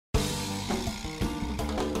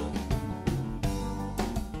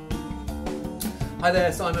Hi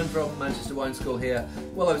there, Simon from Manchester Wine School here.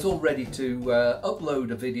 Well, I was all ready to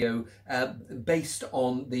upload a video based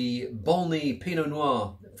on the Bolney Pinot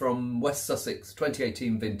Noir from West Sussex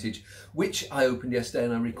 2018 vintage, which I opened yesterday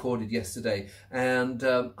and I recorded yesterday. And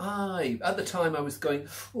at the time I was going,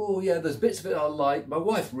 oh yeah, there's bits of it I like. My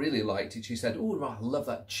wife really liked it. She said, oh, I love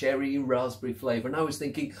that cherry raspberry flavour. And I was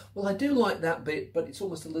thinking, well, I do like that bit, but it's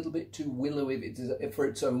almost a little bit too willowy for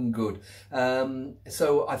its own good.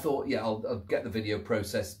 So I thought, yeah, I'll get the video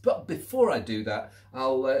process, but before I do that,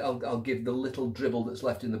 I'll give the little dribble that's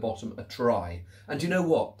left in the bottom a try. And you know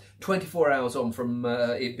what? 24 hours on from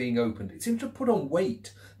it being opened, it seems to have put on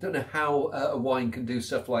weight. Don't know how a wine can do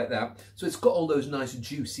stuff like that. So it's got all those nice,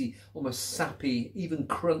 juicy, almost sappy, even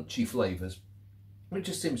crunchy flavours. It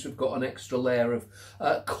just seems to have got an extra layer of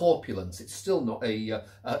corpulence. It's still not a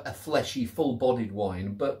fleshy, full-bodied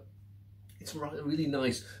wine, but it's a really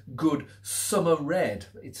nice, good summer red.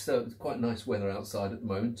 It's quite nice weather outside at the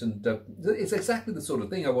moment, and it's exactly the sort of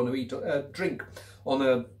thing I want to drink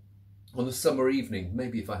on a summer evening.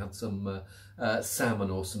 Maybe if I had some salmon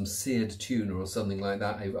or some seared tuna or something like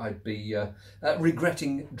that, I'd be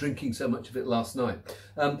regretting drinking so much of it last night.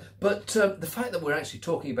 But the fact that we're actually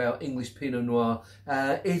talking about English Pinot Noir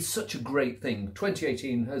is such a great thing.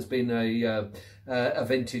 2018 has been a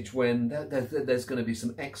vintage when there's going to be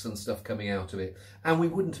some excellent stuff coming out of it, and we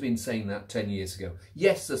wouldn't have been saying that 10 years ago.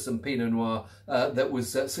 Yes, there's some Pinot Noir that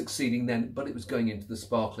was succeeding then, but it was going into the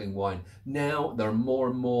sparkling wine. Now there are more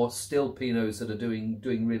and more still Pinots that are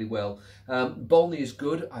doing really well. Bolney is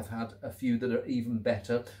good. I've had a few that are even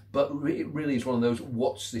better, but it really is one of those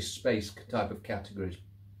watch this space type of categories.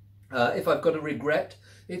 If I've got a regret,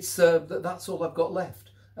 it's that's all I've got left.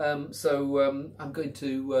 So I'm going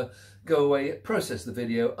to go away, process the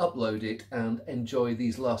video, upload it, and enjoy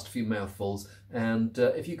these last few mouthfuls. And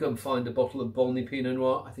if you go and find a bottle of Bolney Pinot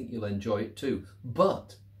Noir, I think you'll enjoy it too.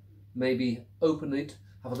 But maybe open it,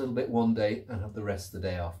 have a little bit one day, and have the rest the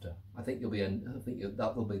day after. I think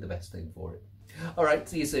that will be the best thing for it. All right,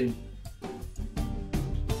 see you soon.